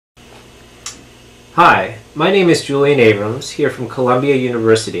Hi, my name is Julian Abrams, here from Columbia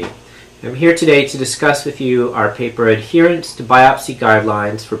University. I'm here today to discuss with you our paper Adherence to Biopsy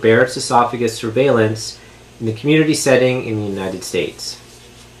Guidelines for Barrett's Esophagus Surveillance in the Community Setting in the United States.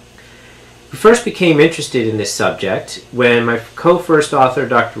 We first became interested in this subject when my co-first author,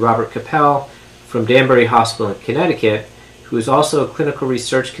 Dr. Robert Capel from Danbury Hospital in Connecticut, who is also a clinical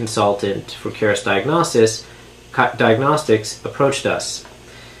research consultant for Caris Diagnostics, approached us.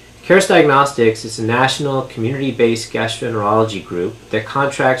 Caris Diagnostics is a national community-based gastroenterology group that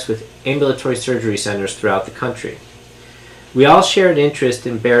contracts with ambulatory surgery centers throughout the country. We all shared interest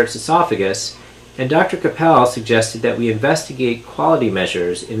in Barrett's esophagus, and Dr. Capel suggested that we investigate quality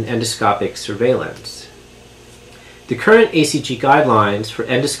measures in endoscopic surveillance. The current ACG guidelines for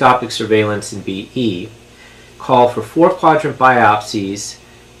endoscopic surveillance in BE call for 4-quadrant biopsies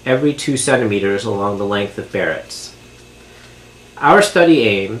every 2 centimeters along the length of Barrett's. Our study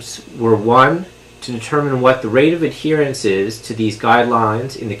aims were 1, to determine what the rate of adherence is to these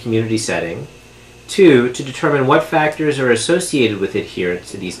guidelines in the community setting, 2, to determine what factors are associated with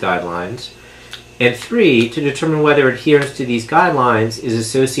adherence to these guidelines, and 3, to determine whether adherence to these guidelines is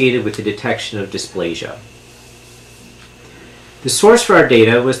associated with the detection of dysplasia. The source for our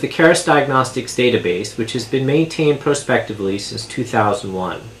data was the Caris Diagnostics database, which has been maintained prospectively since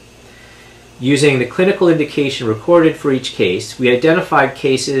 2001. Using the clinical indication recorded for each case, we identified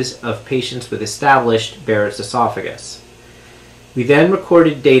cases of patients with established Barrett's esophagus. We then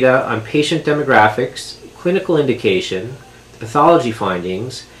recorded data on patient demographics, clinical indication, pathology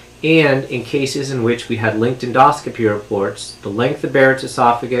findings, and in cases in which we had linked endoscopy reports, the length of Barrett's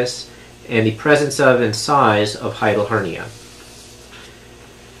esophagus, and the presence of and size of hiatal hernia.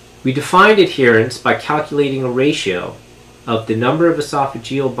 We defined adherence by calculating a ratio of the number of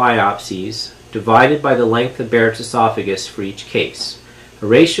esophageal biopsies divided by the length of Barrett's esophagus for each case. A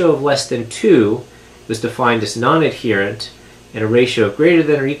ratio of less than 2 was defined as non-adherent, and a ratio of greater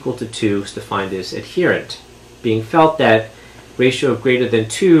than or equal to 2 was defined as adherent, being felt that ratio of greater than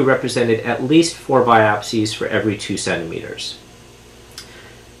 2 represented at least 4 biopsies for every 2 centimeters.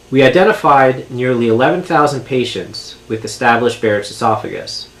 We identified nearly 11,000 patients with established Barrett's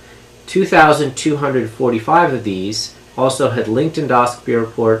esophagus. 2,245 of these also had linked endoscopy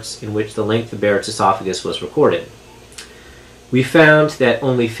reports in which the length of Barrett's esophagus was recorded. We found that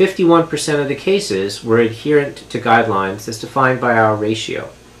only 51% of the cases were adherent to guidelines as defined by our ratio.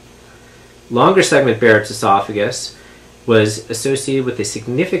 Longer segment Barrett's esophagus was associated with a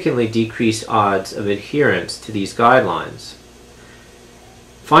significantly decreased odds of adherence to these guidelines.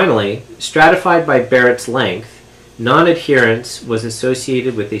 Finally, stratified by Barrett's length, non-adherence was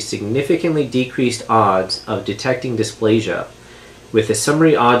associated with a significantly decreased odds of detecting dysplasia, with a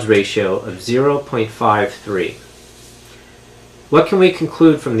summary odds ratio of 0.53. What can we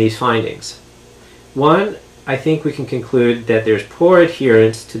conclude from these findings? 1, I think we can conclude that there's poor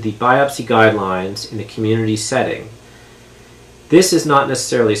adherence to the biopsy guidelines in the community setting. This is not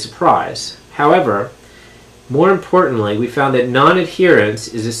necessarily a surprise. However, more importantly, we found that non-adherence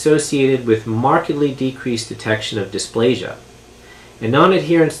is associated with markedly decreased detection of dysplasia. And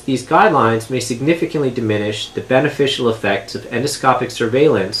non-adherence to these guidelines may significantly diminish the beneficial effects of endoscopic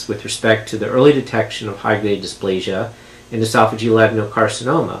surveillance with respect to the early detection of high-grade dysplasia and esophageal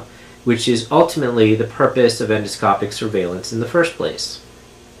adenocarcinoma, which is ultimately the purpose of endoscopic surveillance in the first place.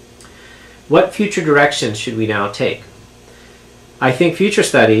 What future directions should we now take? I think future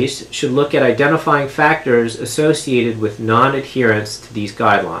studies should look at identifying factors associated with non-adherence to these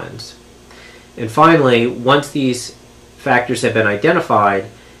guidelines. And finally, once these factors have been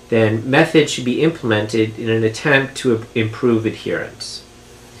identified, then methods should be implemented in an attempt to improve adherence.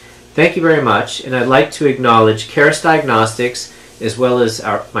 Thank you very much, and I'd like to acknowledge Caris Diagnostics as well as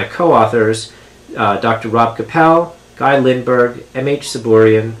my co-authors, Dr. Rob Capel, Guy Lindberg, M.H.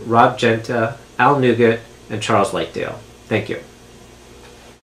 Saburian, Rob Genta, Al Nugent, and Charles Lightdale. Thank you.